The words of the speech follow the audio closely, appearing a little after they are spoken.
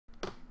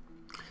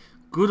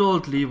Good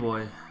old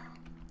Leroy.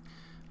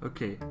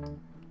 Okay.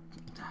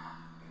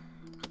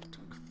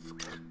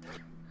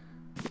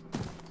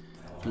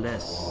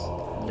 Bless.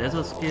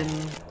 Leather skin,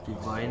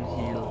 divine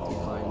heal,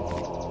 divine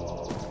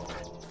heal.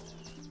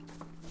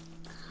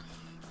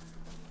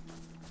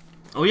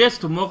 Oh yes,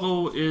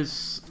 tomorrow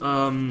is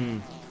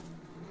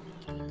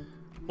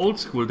old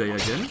school day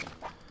again.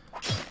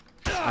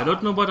 I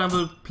don't know what I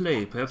will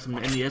play. Perhaps some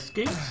NES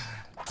games?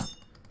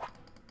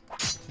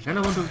 I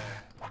kinda want to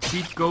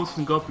beat Ghosts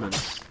and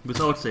Goblins.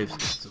 Without save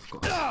states, of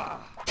course.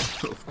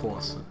 Of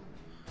course.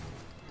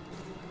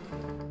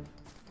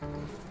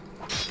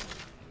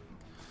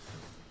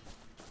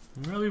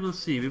 Well, we will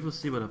see. We will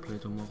see what I play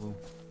tomorrow.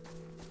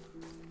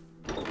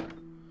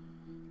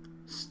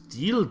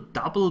 Steel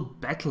double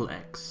battle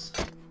axe.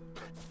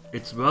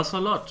 It's worth a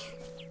lot.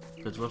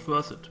 That was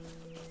worth it.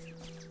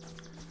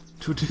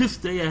 To this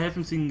day I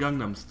haven't seen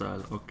Gangnam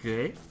Style.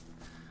 Okay.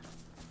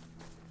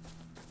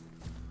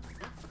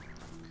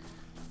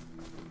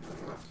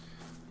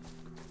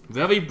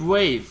 Very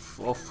brave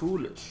or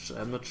foolish.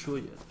 I'm not sure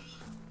yet.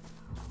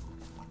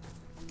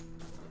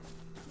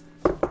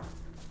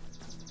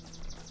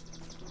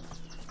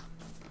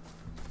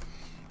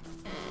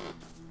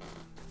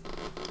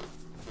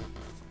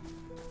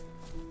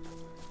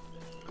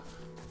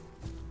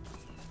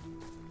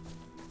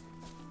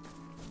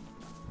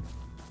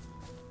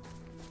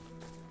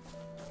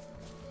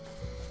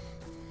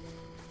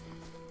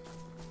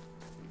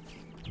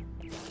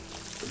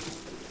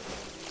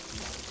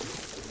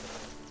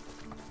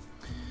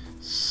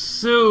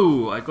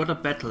 So, I got a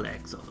battle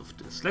axe out of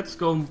this. Let's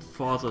go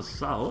further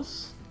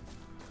south.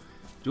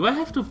 Do I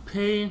have to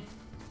pay?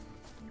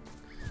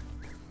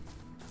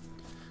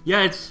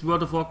 Yeah, it's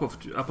World of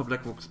Warcraft, Upper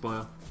Blackrock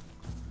Spire.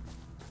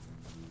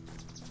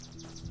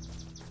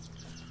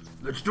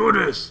 Let's do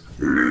this!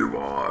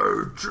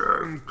 Levi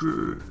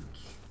Jenkins!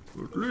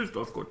 At least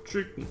I've got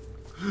chicken.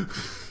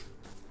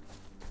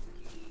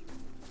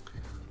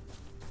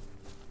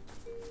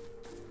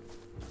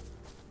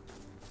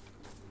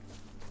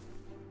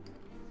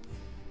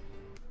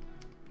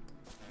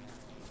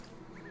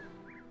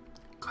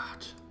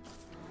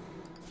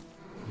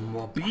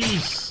 More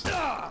bees!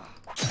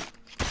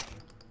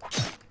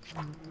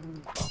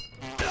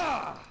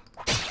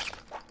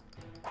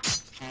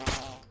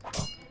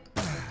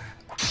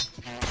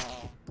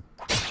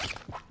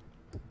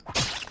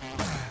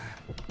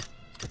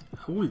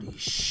 Holy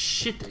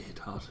shit, they hit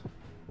hard.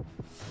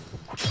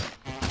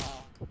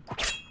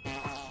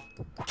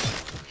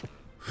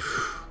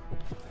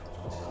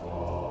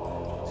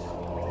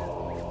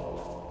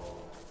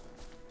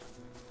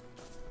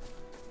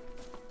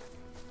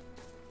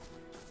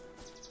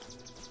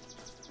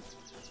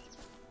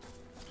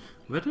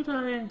 Where did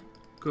I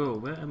go?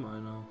 Where am I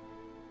now?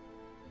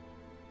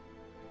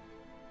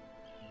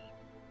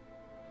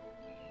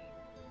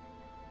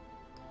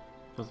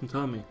 Doesn't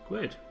tell me.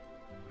 Great.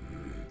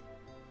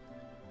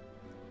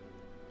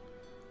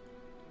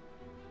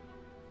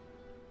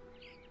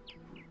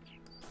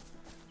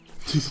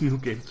 This new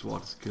game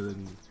sword is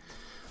killing me.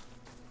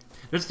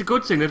 That's the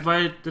good thing. That's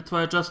why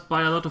I just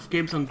buy a lot of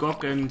games on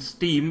GOG and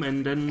Steam,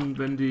 and then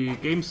when the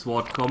game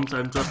sword comes,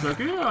 I'm just like,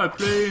 yeah, I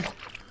play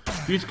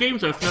these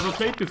games I've never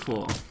played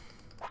before.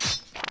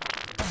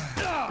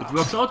 It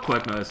works out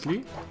quite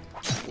nicely.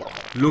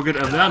 Look at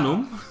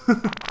Avernum,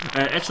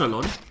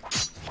 Eschalon.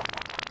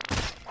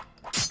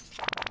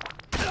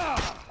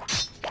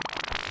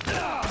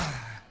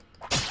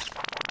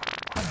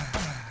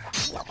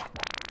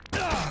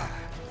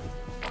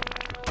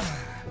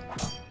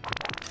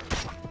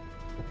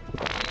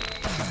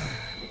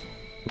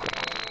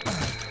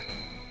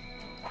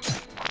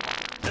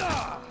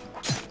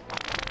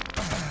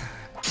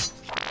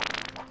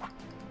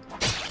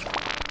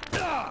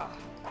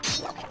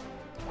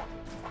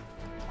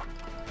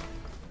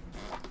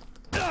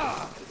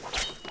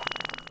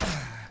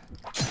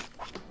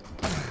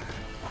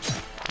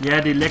 Yeah,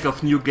 the lack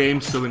of new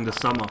games during the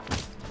summer.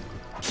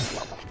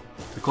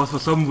 Because for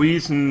some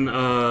reason,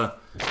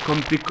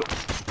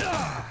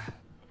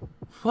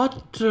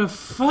 what the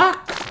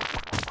fuck?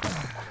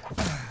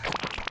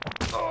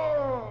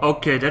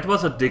 Okay, that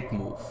was a dick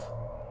move.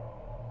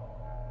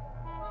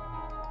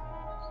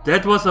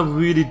 That was a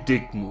really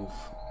dick move.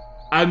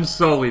 I'm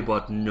sorry,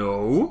 but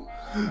no.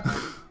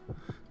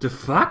 The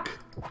fuck?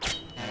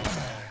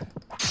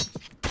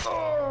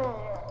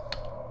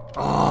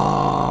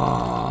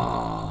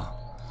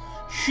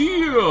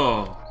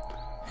 Here!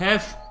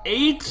 Have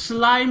 8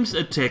 slimes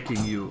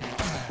attacking you.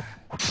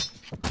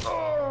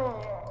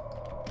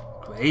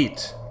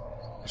 Great.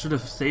 I should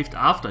have saved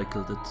after I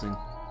killed that thing.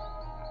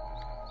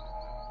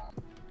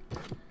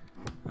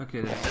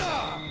 Okay, let's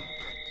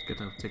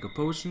take a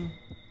potion.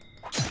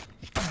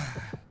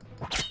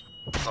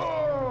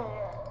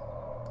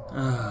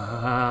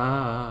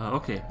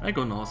 Okay, I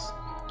go north.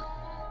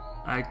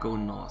 I go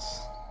north.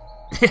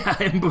 Yeah,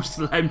 ambush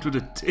slime to the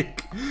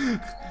dick.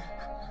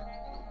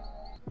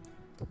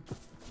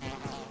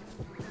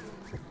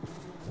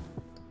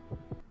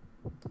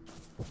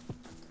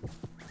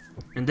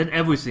 And then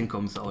everything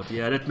comes out.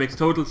 Yeah, that makes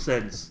total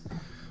sense.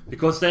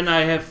 Because then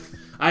I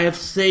have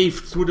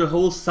saved through the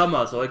whole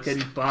summer, so I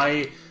can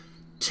buy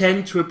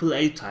 10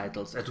 AAA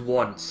titles at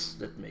once.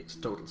 That makes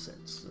total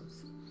sense.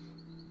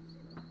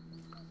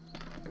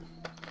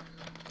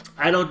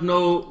 I don't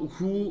know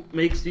who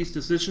makes these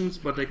decisions,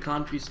 but they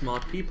can't be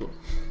smart people.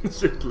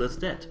 Simple as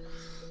that.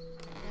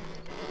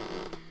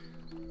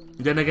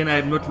 Then again,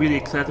 I'm not really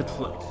excited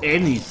for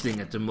anything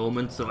at the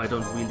moment, so I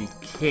don't really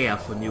care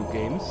for new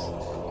games.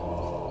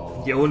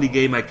 The only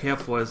game I care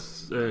for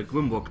is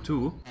Grimwalk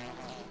 2.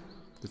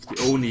 It's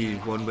the only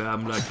one where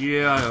I'm like,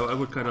 yeah, I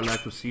would kind of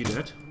like to see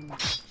that.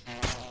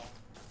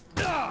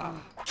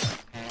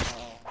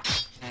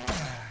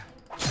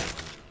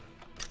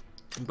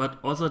 But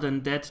other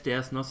than that,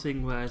 there's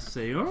nothing where I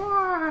say, oh,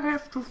 I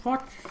have to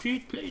watch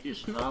Seed play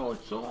this now,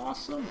 it's so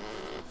awesome.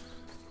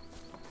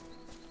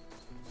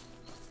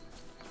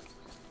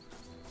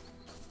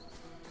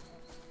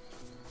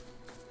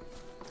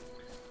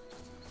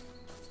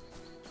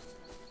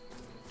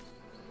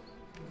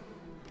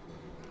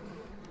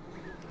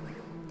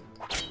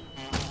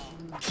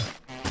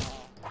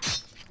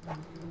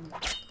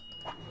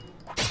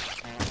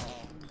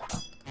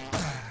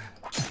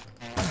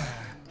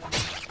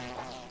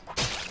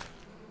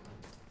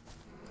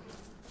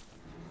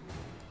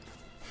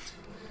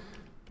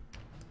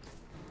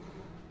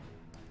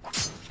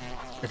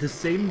 The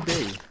same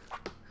day.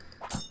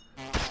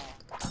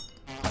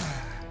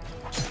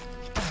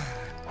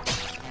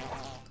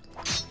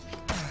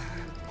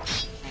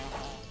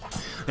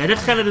 Yeah,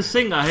 that's kind of the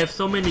thing. I have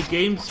so many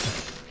games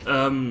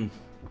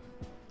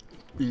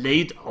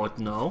laid out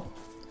now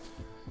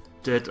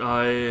that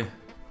I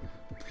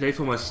play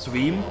for my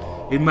stream.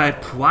 In my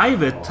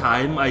private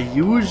time, I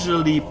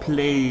usually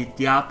play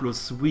Diablo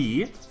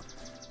 3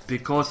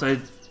 because I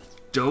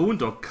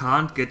don't or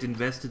can't get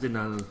invested in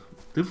a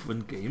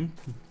different game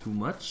too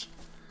much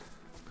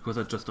because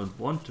I just don't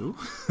want to.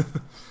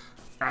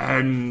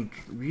 And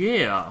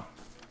yeah,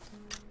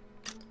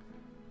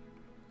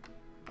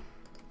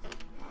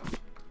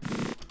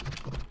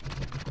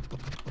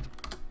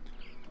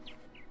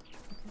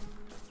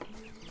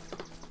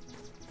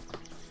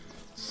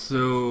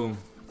 so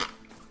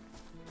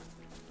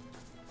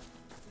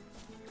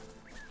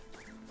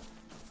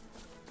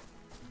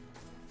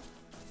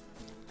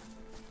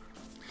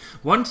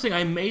one thing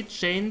I may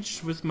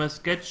change with my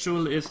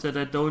schedule is that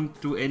I don't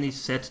do any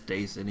set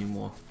days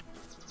anymore.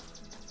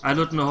 I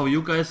don't know how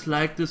you guys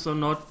like this or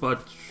not,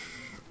 but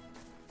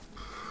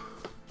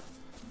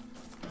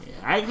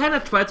yeah, I kinda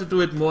try to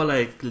do it more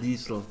like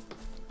Liesel.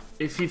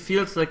 If he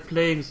feels like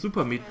playing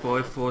Super Meat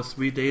Boy for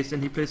 3 days,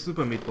 then he plays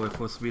Super Meat Boy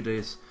for 3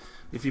 days.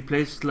 If he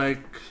plays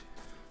like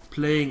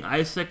playing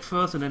Isaac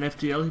first and then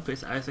FTL, he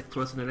plays Isaac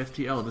first and then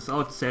FTL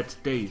without set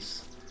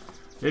days.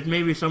 That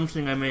may be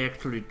something I may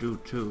actually do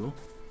too.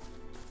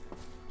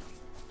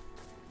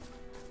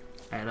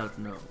 I don't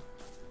know.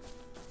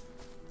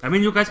 I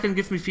mean, you guys can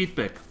give me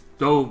feedback.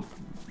 Though,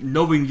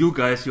 knowing you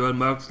guys, you are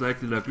most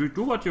likely like, you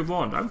do what you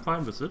want, I'm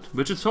fine with it.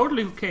 Which is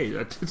totally okay,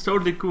 it's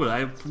totally cool.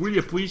 I really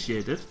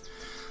appreciate it.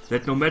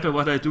 That no matter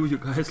what I do, you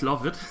guys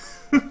love it.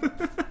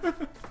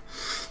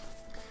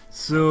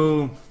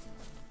 So,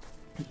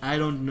 I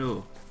don't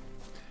know.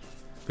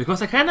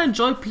 Because I kinda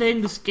enjoy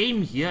playing this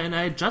game here, and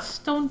I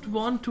just don't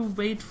want to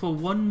wait for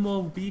one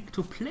more week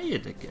to play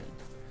it again.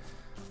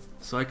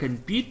 So I can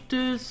beat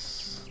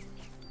this.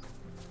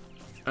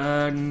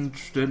 And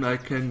then I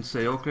can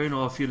say, okay,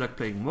 now I feel like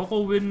playing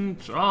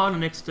Morrowind. The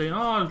next day,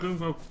 I'm going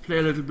to play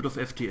a little bit of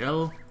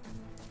FTL.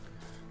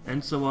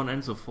 And so on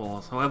and so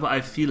forth. However, I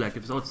feel like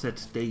it's without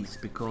set days,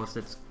 because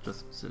that's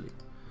just silly.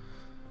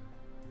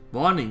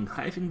 Warning,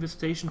 hive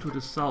infestation to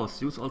the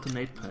south. Use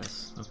alternate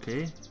paths.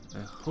 Okay.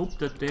 I hope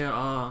that there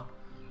are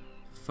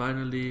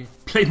finally...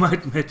 Play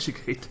Might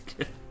Magic 8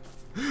 again.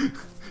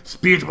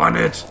 Speedrun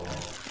it!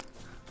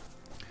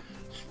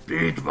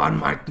 Speedrun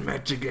Might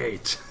Magic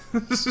 8.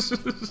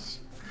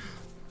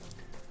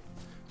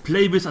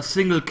 Play with a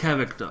single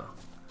character.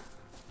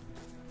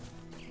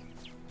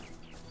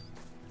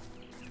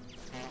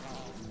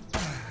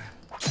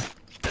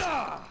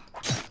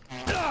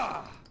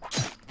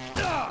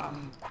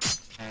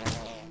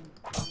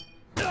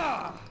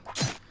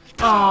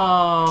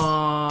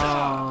 Oh.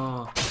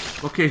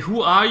 Okay,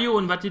 who are you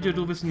and what did you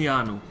do with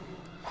Nianu?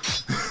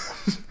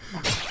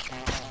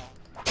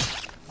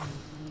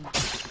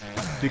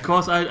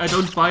 Because I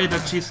don't buy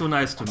that she's so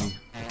nice to me.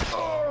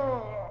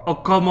 Oh,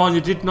 come on,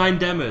 you did 9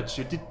 damage.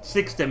 You did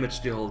 6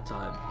 damage the whole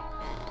time.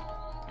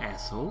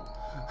 Asshole.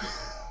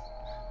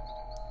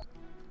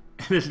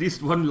 And at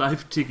least one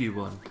live Tiggy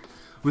one.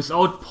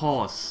 Without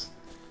pause.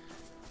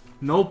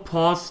 No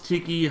pause,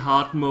 Tiggy,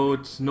 hard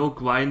mode, no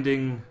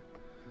grinding.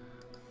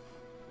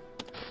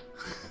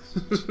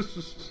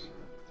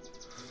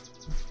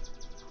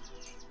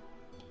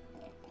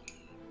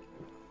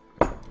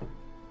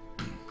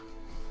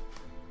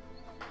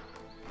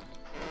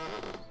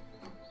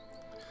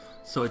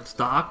 So it's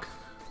dark.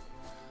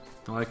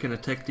 Now I can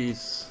attack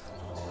these.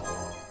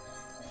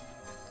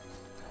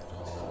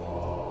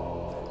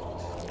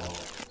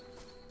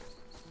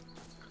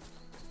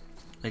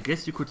 I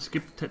guess you could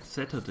skip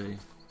Saturday.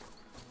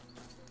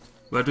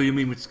 What do you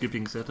mean with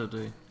skipping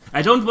Saturday?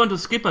 I don't want to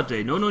skip a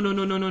day. No, no, no,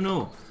 no, no, no,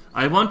 no.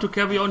 I want to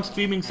carry on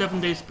streaming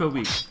 7 days per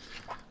week.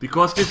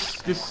 Because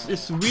this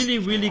is really,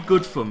 really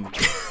good for me.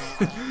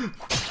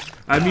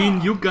 I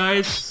mean, you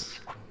guys...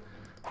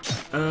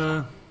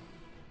 watch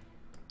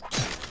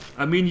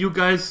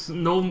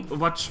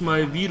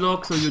my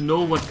vlog, so you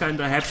know what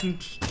kinda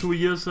happened 2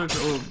 years ago,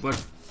 or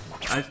what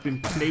I've been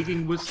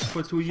plaguing with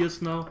for 2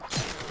 years now.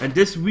 And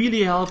this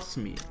really helps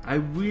me. I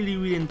really,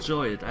 really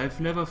enjoy it. I've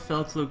never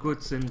felt so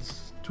good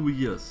since 2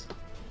 years.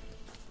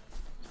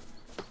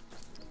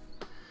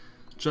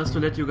 Just to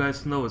let you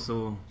guys know,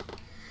 so...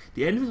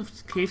 The enemies of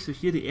this cave, you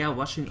hear the air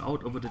washing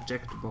out over the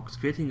jagged box,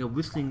 creating a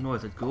whistling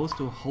noise that goes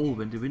to a hole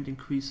when the wind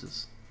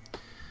increases.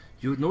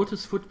 You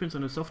notice footprints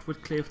on the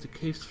softwood clay of the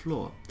cave's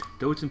floor,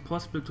 though it's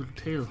impossible to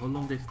tell how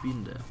long they've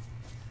been there.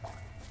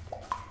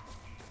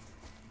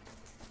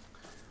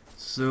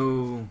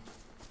 So...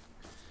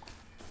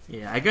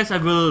 yeah, I guess I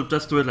will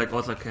just do it like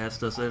other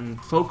casters and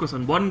focus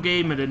on one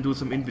game and then do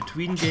some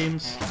in-between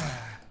games.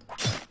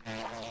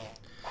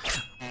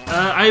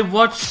 I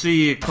watched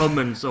the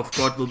comments of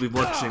God Will Be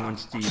Watching on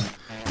Steam.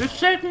 The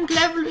second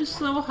level is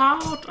so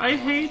hard, I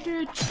hate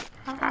it.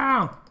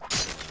 Ah.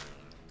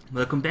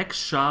 Welcome back,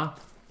 Shah.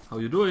 How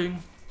you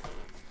doing?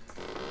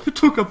 You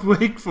took a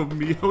break from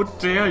me, how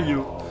dare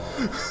you?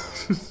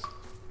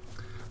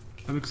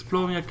 I'm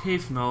exploring a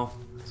cave now,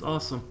 it's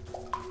awesome.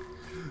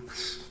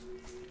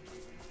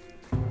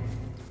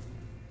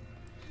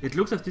 It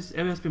looks like this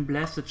area has been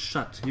blasted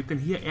shut. You can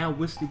hear air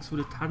whistling through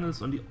the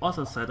tunnels on the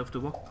other side of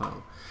the rock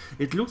pile.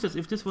 It looks as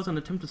if this was an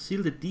attempt to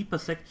seal the deeper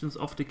sections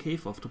of the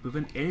cave off to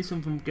prevent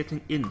anything from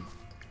getting in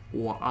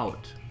or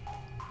out.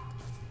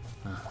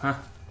 Aha.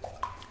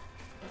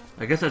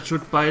 I guess I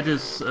should buy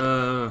this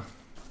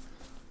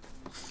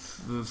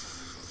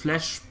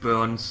flash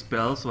burn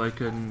spell so I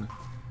can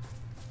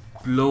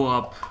blow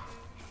up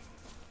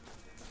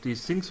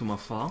these things from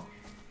afar.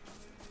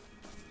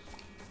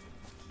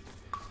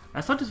 I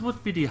thought this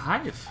would be the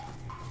hive.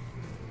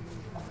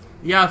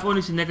 Yeah, I've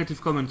only seen negative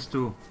comments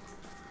too.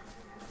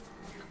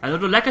 I don't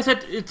know, like I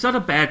said, it's not a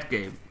bad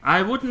game.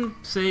 I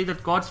wouldn't say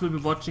that Gods Will Be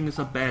Watching is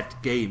a bad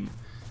game.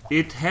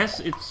 It has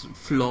its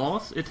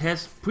flaws, it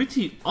has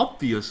pretty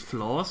obvious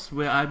flaws,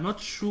 where I'm not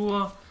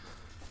sure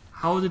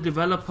how the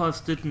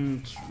developers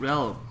didn't,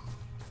 well,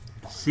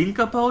 think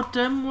about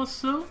them or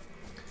so.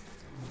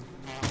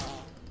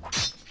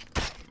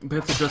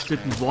 Perhaps they just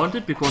didn't want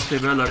it because they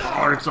were like,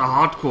 oh, it's a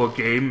hardcore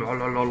game,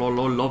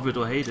 love it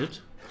or hate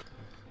it.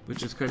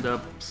 Which is kind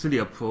of a silly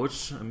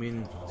approach. I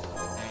mean,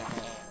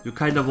 you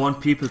kind of want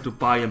people to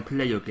buy and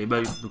play your game.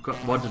 Well, you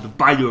wanted to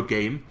buy your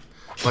game.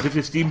 But if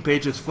the Steam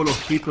page is full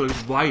of people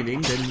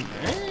whining, then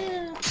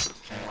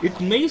it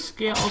may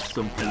scare off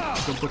some people,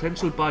 some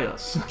potential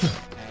buyers.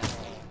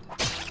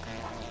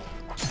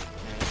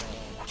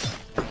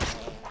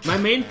 My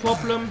main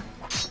problem,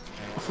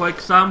 for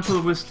example,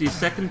 with the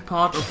second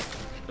part of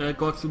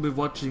Gods Will Be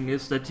Watching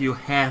is that you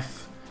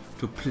have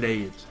to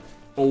play it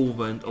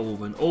over and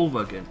over and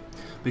over again,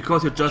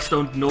 because you just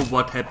don't know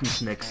what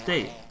happens next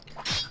day.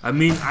 I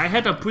mean, I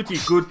had a pretty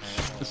good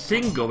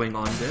thing going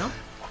on there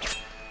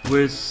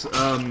with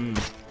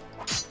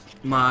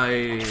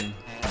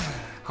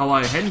how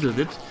I handled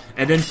it,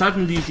 and then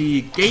suddenly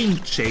the game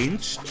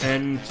changed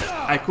and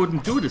I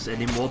couldn't do this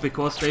anymore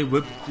because they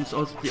whipped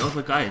the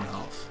other guy in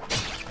half.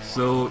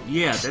 So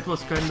yeah, that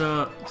was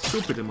kinda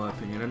stupid in my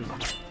opinion and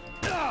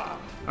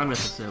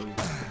unnecessary.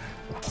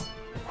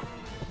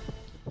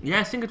 Yeah,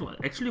 I think it was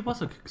actually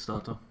was a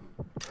Kickstarter.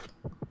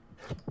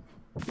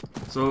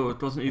 So it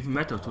doesn't even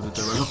matter to the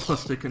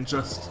developers, they can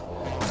just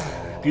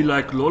be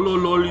like,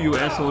 lol, you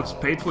assholes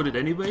paid for it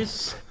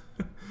anyways.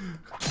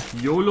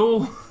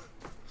 YOLO.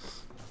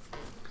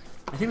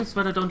 I think that's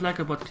what I don't like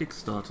about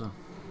Kickstarter.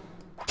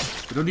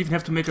 You don't even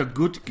have to make a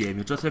good game,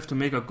 you just have to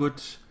make a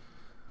good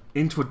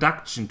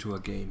introduction to a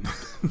game.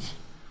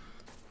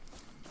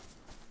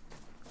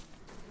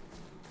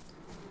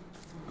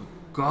 Oh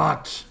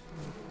God.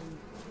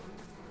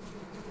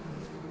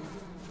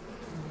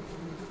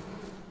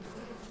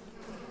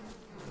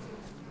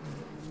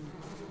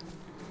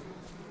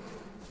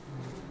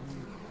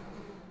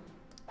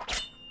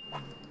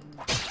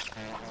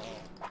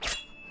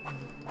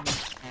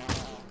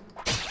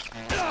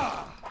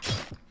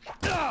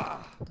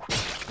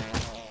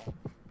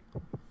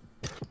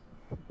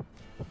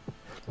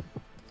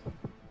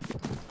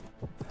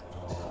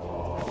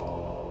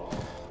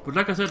 But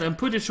like I said, I'm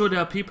pretty sure there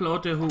are people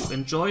out there who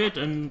enjoy it,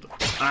 and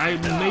I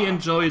may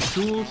enjoy it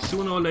too,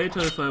 sooner or later,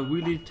 if I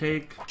really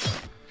take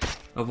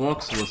a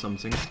walkthrough or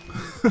something.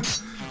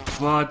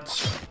 But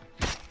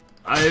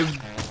I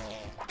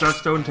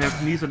just don't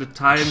have neither the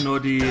time nor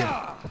the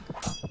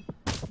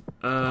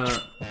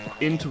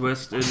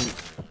interest in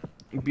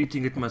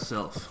beating it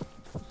myself.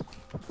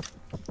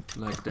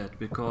 Like that,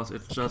 because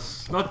it's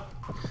just not,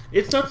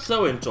 it's not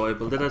so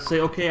enjoyable that I say,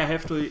 okay,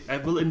 I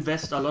will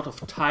invest a lot of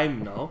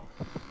time now.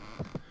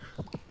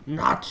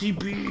 Nazi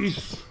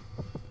bees!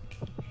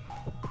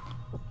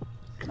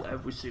 Kill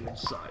everything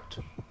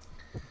inside.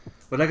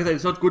 But like I said,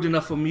 it's not good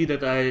enough for me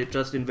that I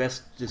just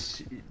invest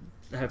this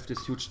have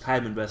this huge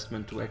time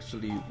investment to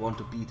actually want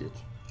to beat it.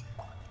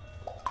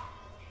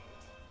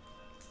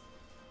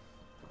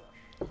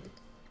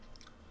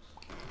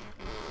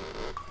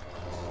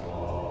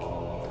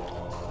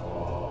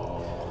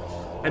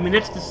 I mean,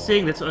 that's the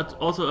thing, that's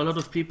also a lot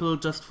of people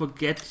just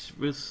forget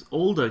with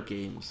older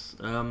games.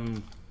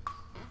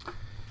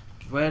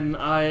 When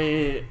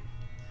I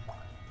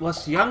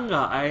was younger,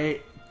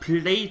 I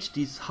played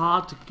these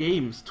hard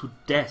games to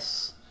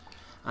death.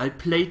 I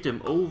played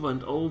them over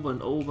and over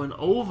and over and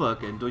over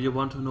again. Do you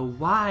want to know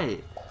why?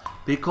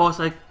 Because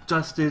I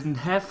just didn't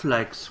have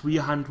like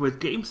 300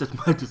 games at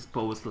my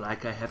disposal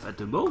like I have at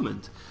the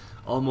moment.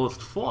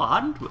 Almost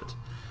 400.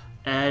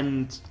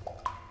 And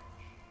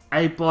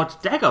I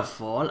bought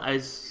Daggerfall.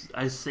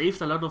 I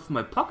saved a lot of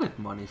my pocket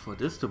money for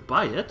this to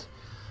buy it.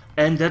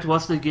 And that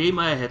was the game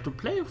I had to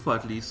play for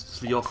at least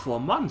 3 or 4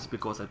 months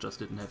because I just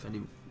didn't have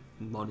any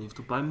money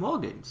to buy more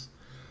games.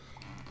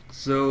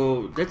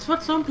 So that's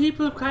what some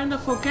people kind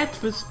of forget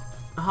with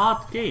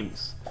hard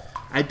games.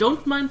 I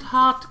don't mind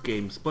hard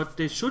games, but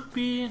they should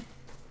be...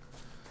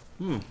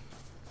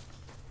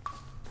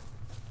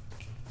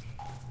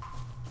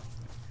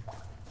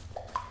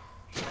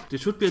 They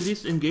should be at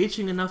least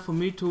engaging enough for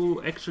me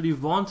to actually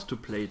want to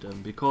play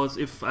them. Because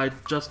if I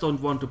just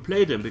don't want to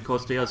play them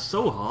because they are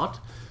so hard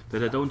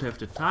that I don't have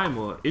the time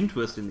or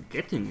interest in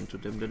getting into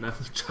them, then I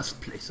will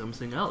just play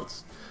something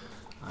else.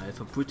 I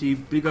have a pretty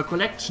bigger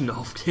collection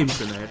of games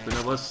than I had when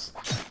I was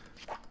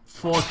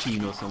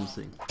 14 or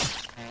something.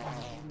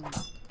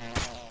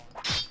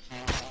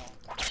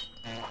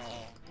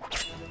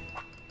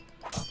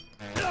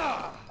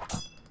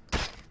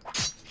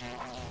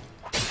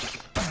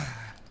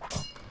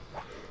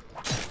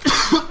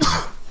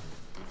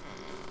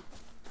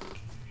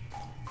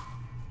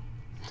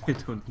 They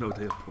don't know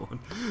they're born.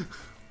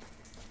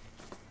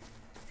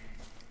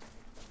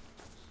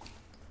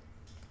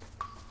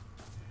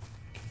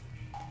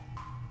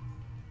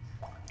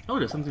 Oh,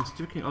 there's something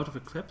sticking out of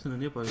a crevice in a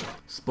nearby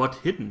spot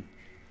hidden.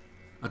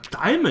 A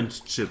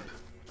diamond chip.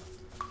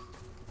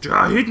 There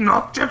are hidden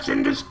objects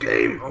in this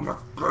game! Oh my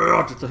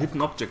god, it's a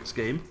hidden objects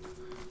game.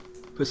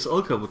 Miss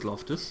Olka would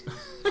love this.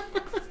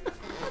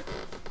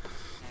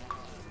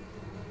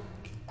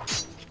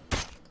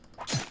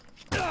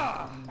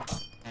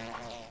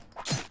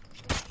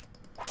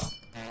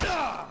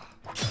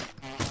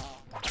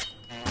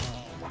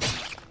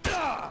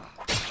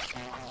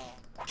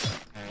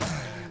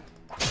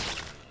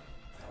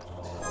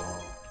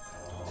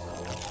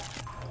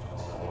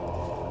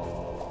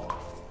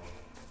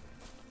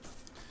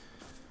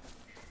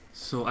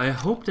 So I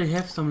hope they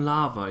have some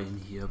lava in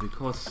here,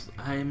 because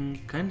I'm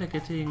kinda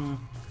getting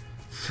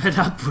fed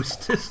up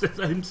with this, that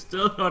I'm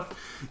still not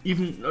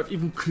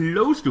even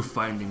close to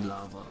finding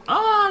lava.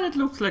 Ah, that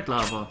looks like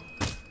lava.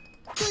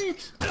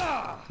 Great.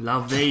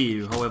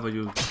 Lave, however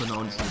you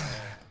pronounce it.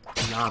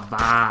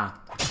 Lava.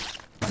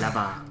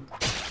 Lava.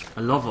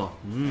 A lover.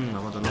 I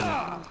want a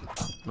lover.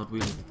 Not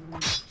really.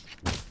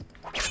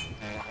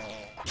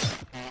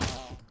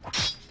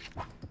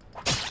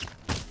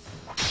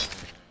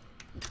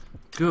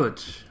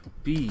 Good.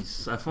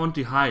 Bees. I found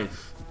the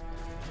hive.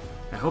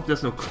 I hope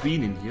there's no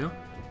queen in here.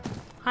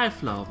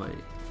 Hive larvae.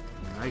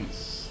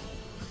 Nice.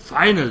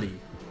 Finally!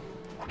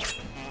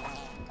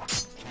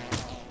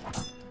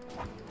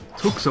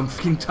 Took some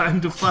fucking time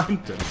to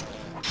find them.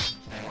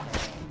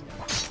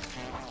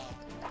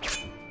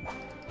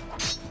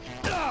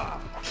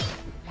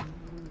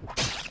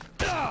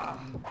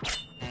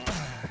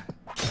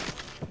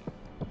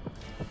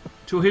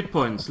 Two hit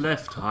points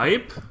left.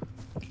 Hype.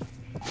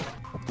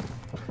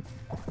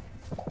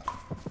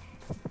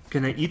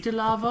 Can I eat the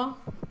lava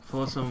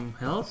for some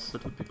health?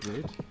 That would be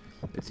great.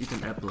 Let's eat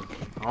an apple.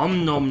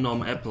 Om nom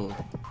nom apple.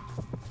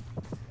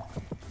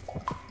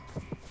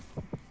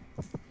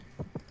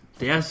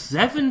 There are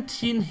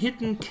 17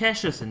 hidden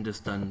caches in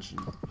this dungeon.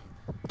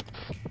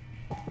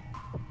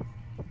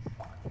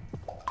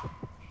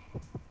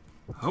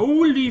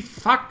 Holy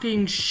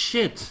fucking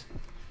shit!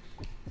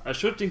 I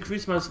should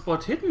increase my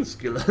spot hidden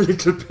skill a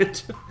little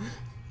bit.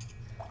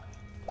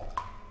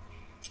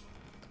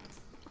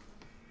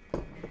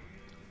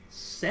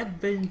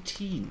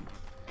 $17.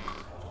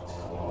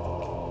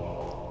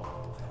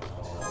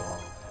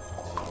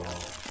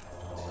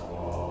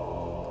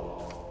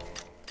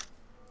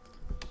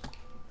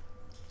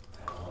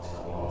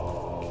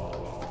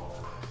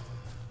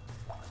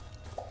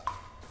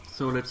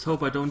 So let's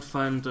hope I don't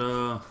find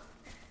a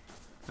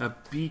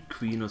bee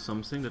queen or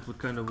something. That would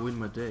kind of ruin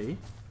my day,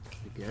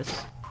 I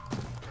guess.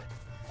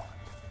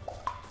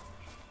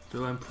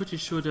 Though I'm pretty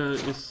sure there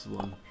is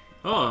one.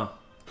 Oh!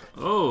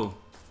 Oh!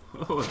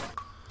 Oh!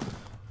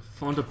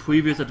 Found a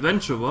previous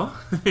adventurer.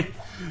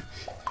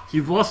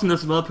 He wasn't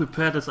as well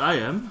prepared as I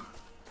am,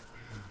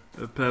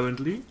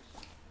 apparently.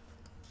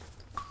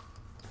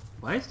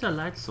 Why is there a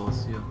light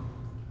source here?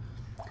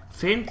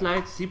 Faint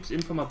light seeps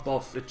in from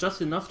above. It's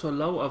just enough to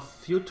allow a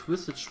few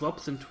twisted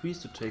shrubs and trees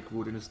to take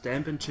root in this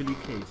damp and chilly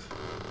cave.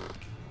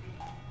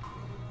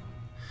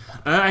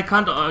 I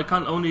can't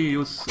only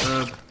use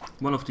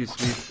one of these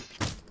three.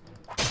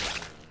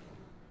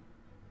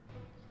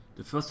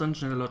 The first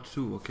dungeon had a lot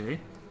too, okay.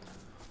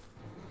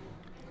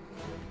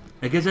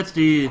 I guess that's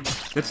the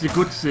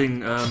good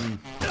thing.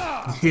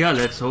 Yeah,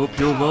 let's hope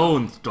you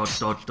won't. ...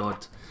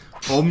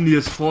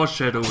 Omnious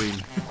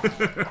foreshadowing.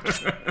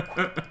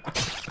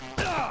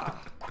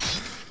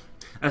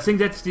 I think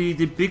that's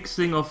the big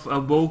thing of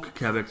a woke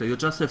character. You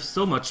just have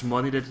so much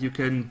money that you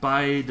can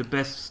buy the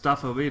best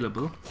stuff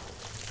available.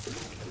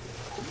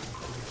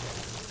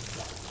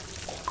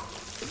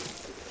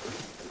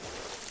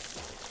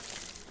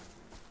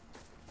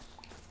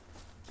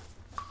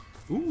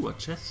 Ooh, a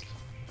chest.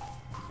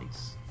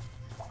 Nice.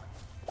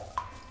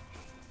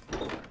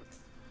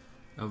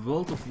 A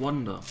World of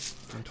Wonder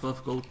and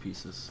 12 gold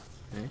pieces.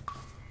 Okay.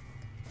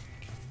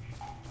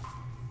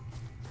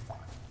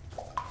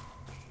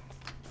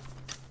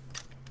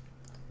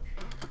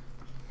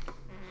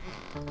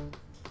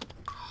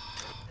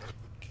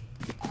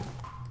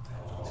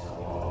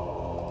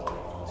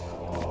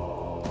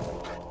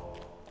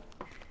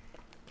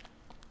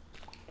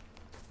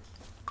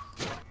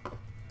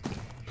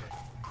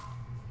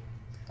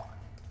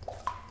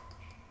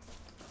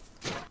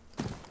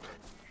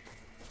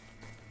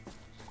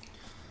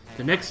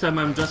 The next time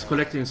I'm just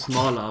collecting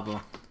small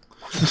lava.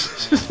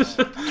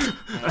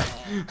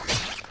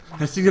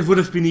 I think it would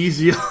have been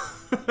easier.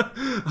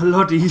 A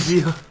lot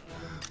easier.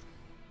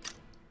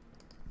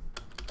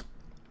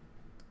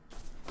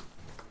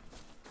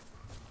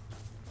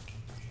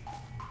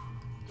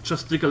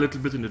 Just dig a little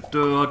bit in the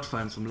dirt,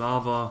 find some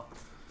lava,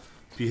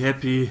 be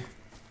happy,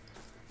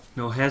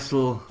 no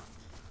hassle,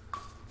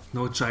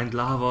 no giant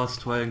lavas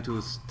trying to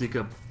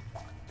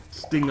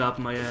sting up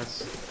my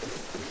ass.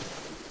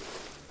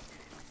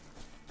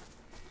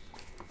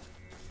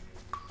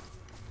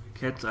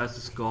 Cat's eyes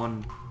is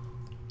gone.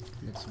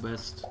 Let's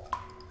west.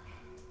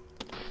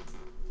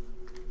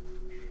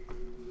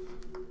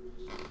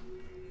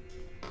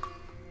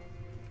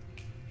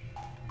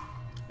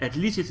 At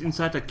least it's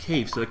inside a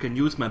cave, so I can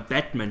use my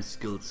Batman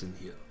skills in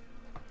here.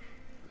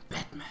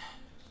 Batman.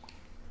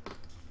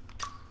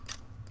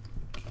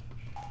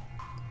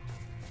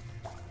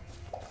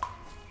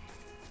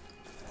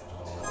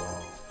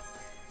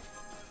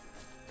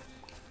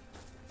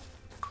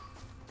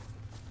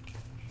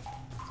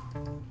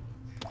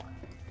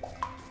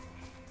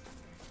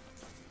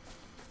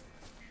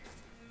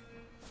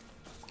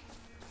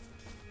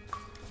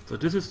 So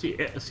this is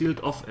the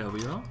sealed off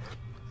area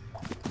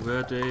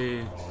where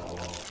they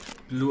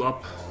blew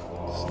up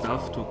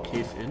stuff to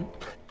cave in.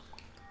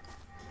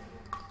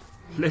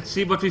 Let's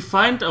see what we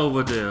find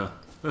over there.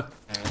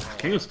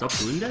 Can you stop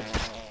doing that?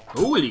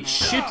 Holy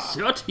shit,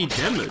 30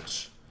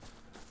 damage.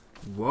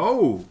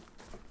 Whoa.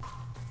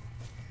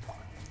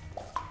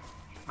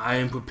 I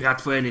am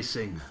prepared for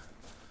anything.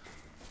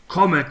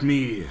 Come at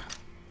me.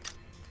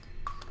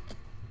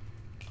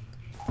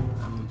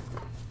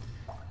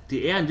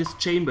 The air in this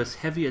chamber is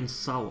heavy and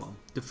sour.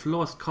 The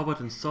floor is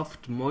covered in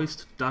soft,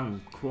 moist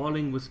dung,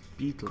 crawling with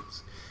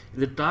beetles. In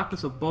the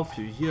darkness above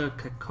you, you hear a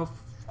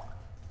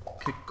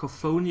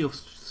cacophony of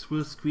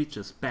shrill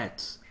screeches.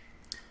 Bats.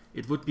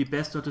 It would be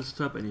best not to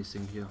disturb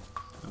anything here.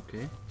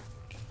 Okay.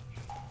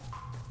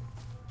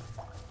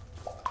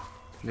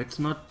 Let's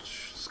not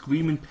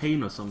scream in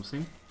pain or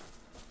something.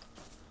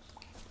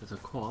 There's a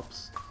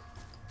corpse.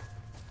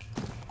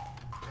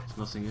 There's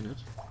nothing in it.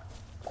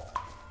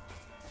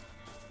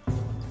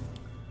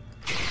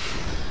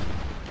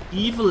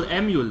 Evil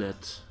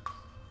amulet,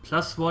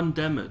 +1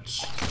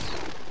 damage,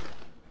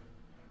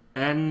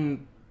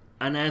 and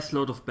an ass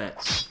load of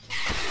bats.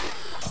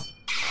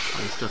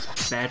 Oh, it's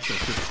just bats.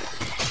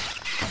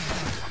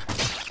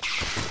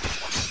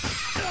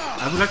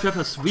 I would like to have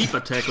a sweep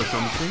attack or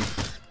something.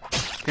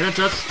 Can I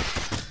just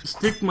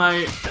stick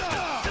my...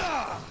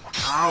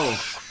 Ow!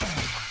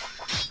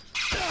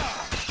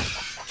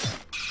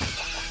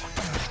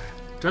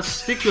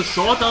 Just stick your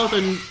sword out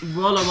and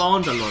whirl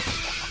around a lot.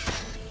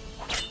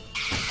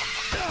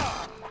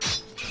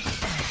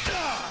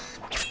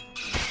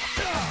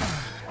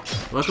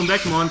 Welcome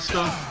back,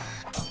 monster.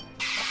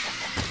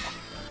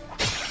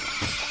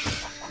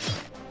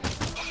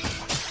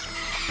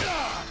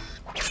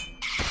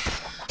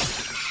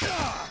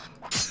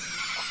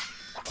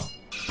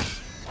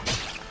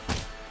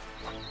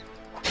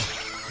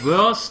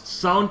 Worst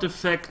sound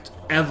effect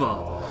ever.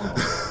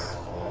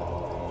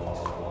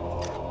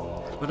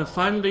 But I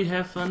finally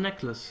have a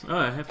necklace. Oh,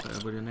 I have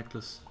already a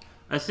necklace.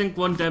 I think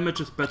 1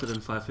 damage is better than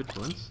 5 hit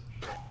points.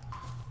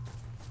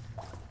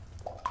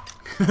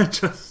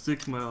 Just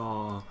stick my...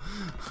 Oh.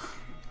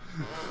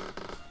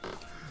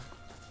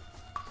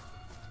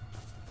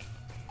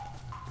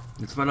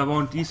 It's when I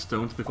want these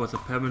stones, because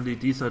apparently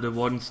these are the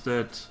ones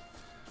that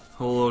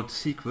hold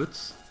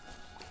secrets.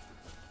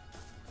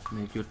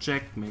 Make your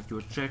check, make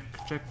your check,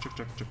 check.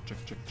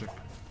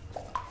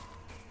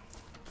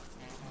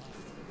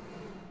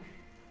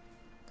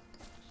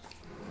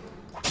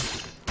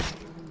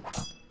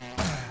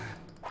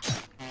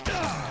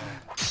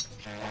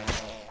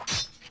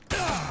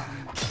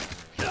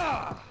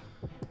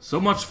 So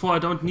much for I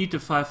don't need the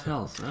 5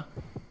 health, eh?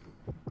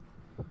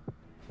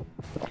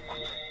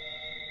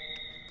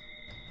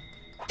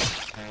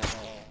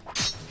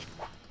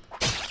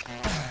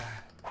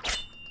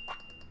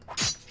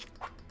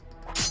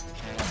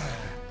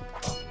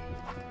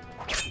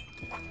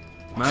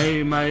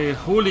 My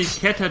holy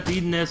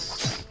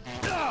Catadiness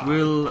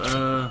will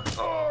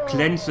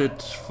cleanse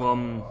it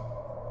from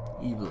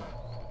evil.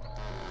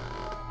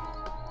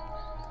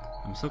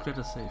 I'm so glad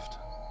I saved.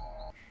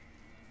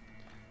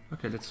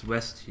 Okay, let's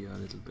rest here a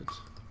little bit.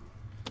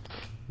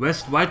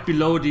 Rest right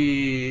below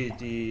the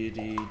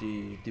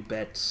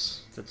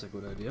beds. That's a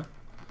good idea.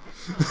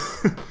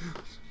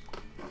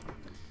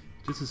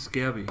 This is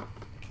scary.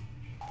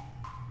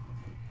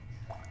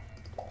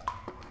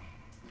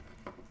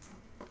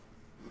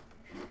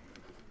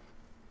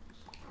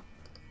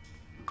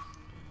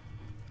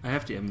 I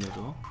have the amulet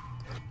door.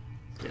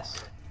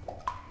 Yes.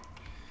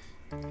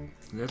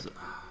 Let's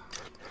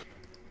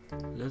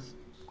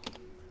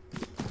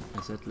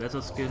I said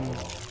leather skin,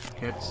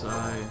 cat's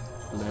eye,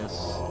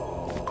 less.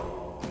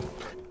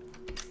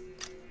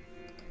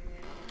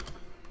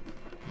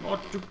 Not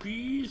the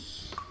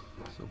bees.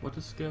 So what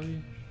is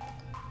scary?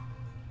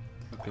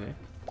 Okay.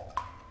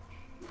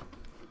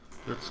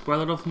 That's quite a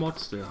lot of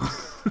mods there.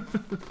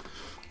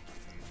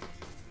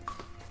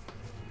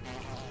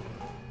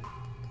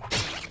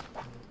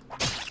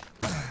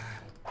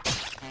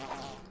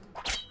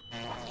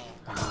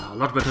 A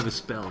lot better with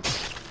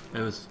spells.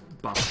 With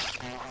buffs.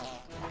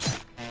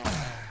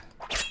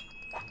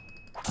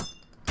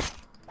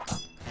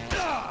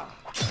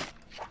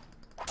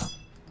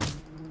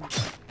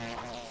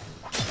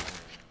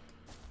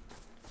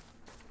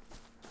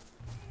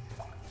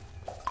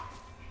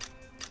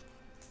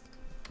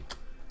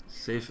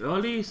 Save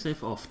early,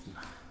 save often.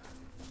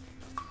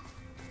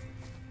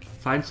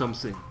 Find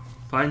something.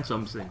 Find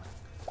something.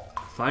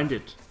 Find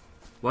it.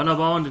 Run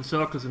around in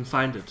circles and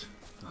find it.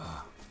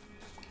 Ah.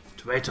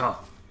 Traitor.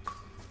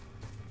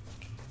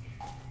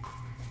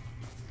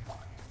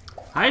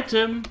 Hi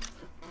Tim.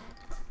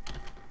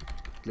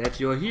 Glad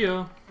you're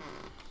here.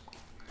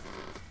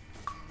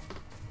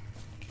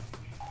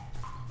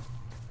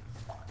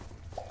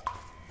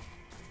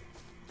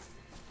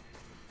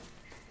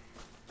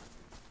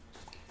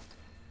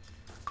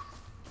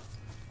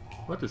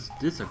 What is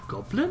this, a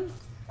goblin?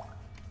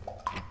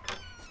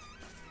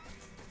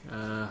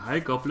 Hi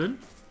goblin.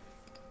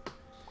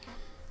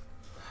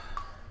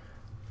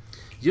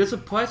 You're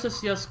surprised to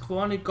see a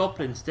scrawny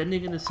goblin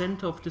standing in the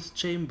center of this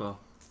chamber,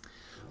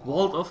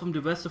 walled off from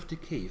the rest of the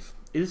cave.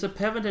 It is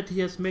apparent that he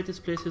has made this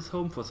place his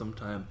home for some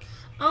time.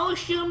 Oh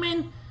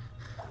human!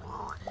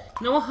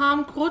 No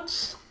harm,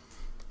 Grutz.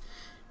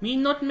 Me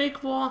not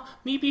make war,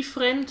 me be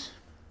friend.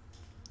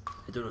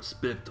 I do not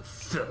speak to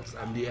filth,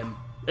 I'm the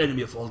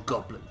enemy of all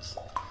goblins.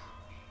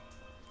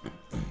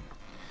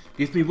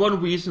 Give me one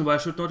reason why I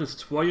should not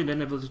destroy you, and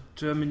then I will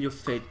determine your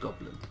fate,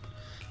 goblin.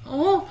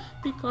 Oh,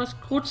 because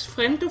Grut's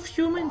friend of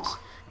humans.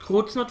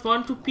 Grut's not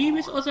want to be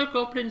with other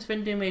goblins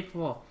when they make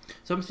war.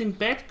 Something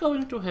bad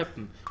going to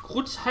happen.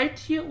 Grut's hide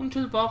here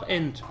until war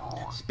end.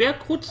 Spare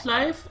Grut's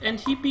life and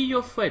he be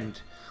your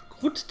friend.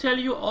 Grut's tell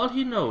you all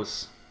he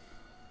knows.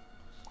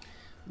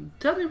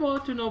 Tell me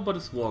what you know about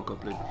this war,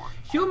 goblin.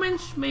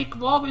 Humans make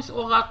war with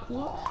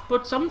Orakur,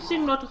 but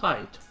something not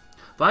right.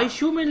 Why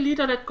human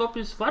leader let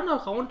goblins run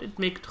around and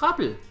make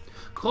trouble?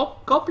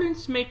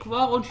 Goblins make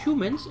war on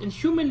humans and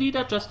human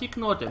leader just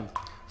ignore them.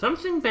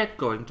 Something bad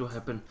going to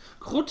happen.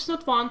 Grut's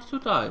not wants to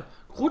die.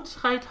 Grut's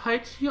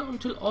hide here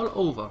until all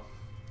over.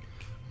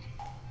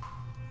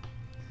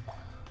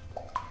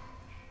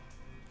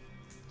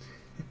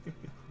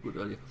 Good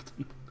early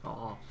afternoon.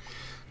 Oh.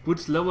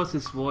 Grut's lowers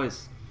his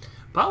voice.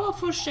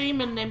 Powerful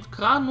shaman named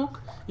Kranuk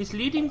is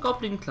leading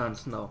goblin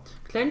clans now.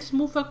 Clans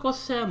move across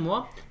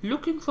Selmore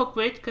looking for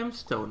great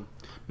gemstone.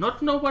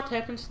 Not know what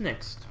happens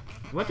next.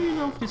 What do you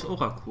know of this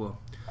Orakur?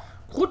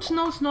 Grutz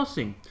knows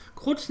nothing.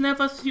 Grutz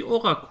never see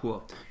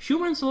Orakur.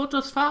 Human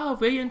soldiers far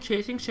away and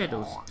chasing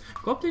shadows.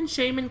 Goblin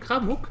shaman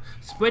Kramuk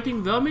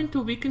spreading vermin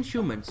to weaken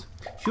humans.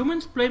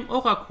 Humans blame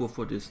Orakur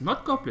for this,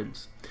 not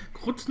goblins.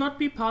 Grutz not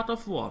be part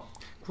of war.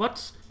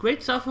 Grutz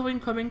great suffering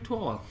coming to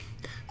all.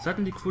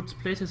 Suddenly Grutz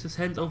places his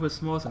hands over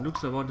his mouth and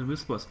looks around and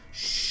whispers,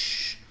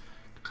 "Shh!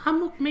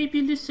 Kramuk may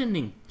be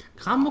listening.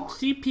 Kramuk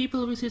see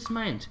people with his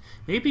mind.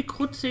 Maybe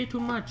Grutz say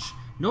too much.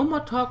 No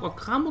more talk or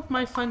Kramuk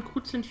might find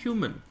Grutz and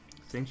human."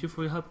 Thank you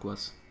for your help,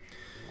 Grutz.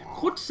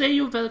 Grutz say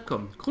you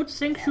welcome. Grutz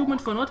thank human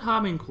for not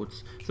harming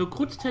Grutz. So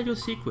Grutz tell you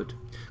secret.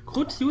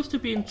 Grutz used to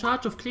be in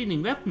charge of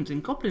cleaning weapons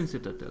in Goblin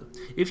Citadel.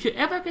 If you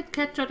ever get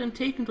captured and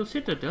taken to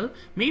Citadel,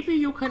 maybe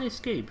you can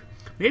escape.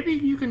 Maybe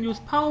you can use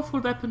powerful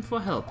weapon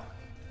for help.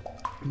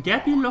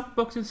 There be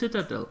lockbox in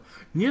Citadel,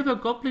 near where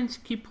goblins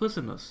keep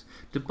prisoners.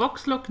 The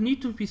box lock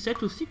need to be set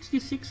to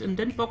 66 and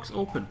then box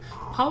open.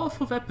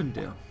 Powerful weapon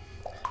there.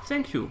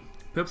 Thank you.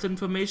 Perhaps that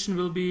information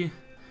will be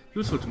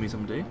useful to me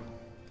someday.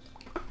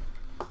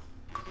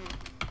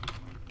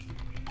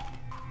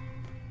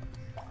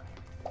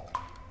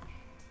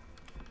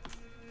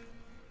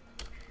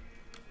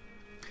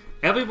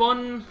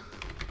 Everyone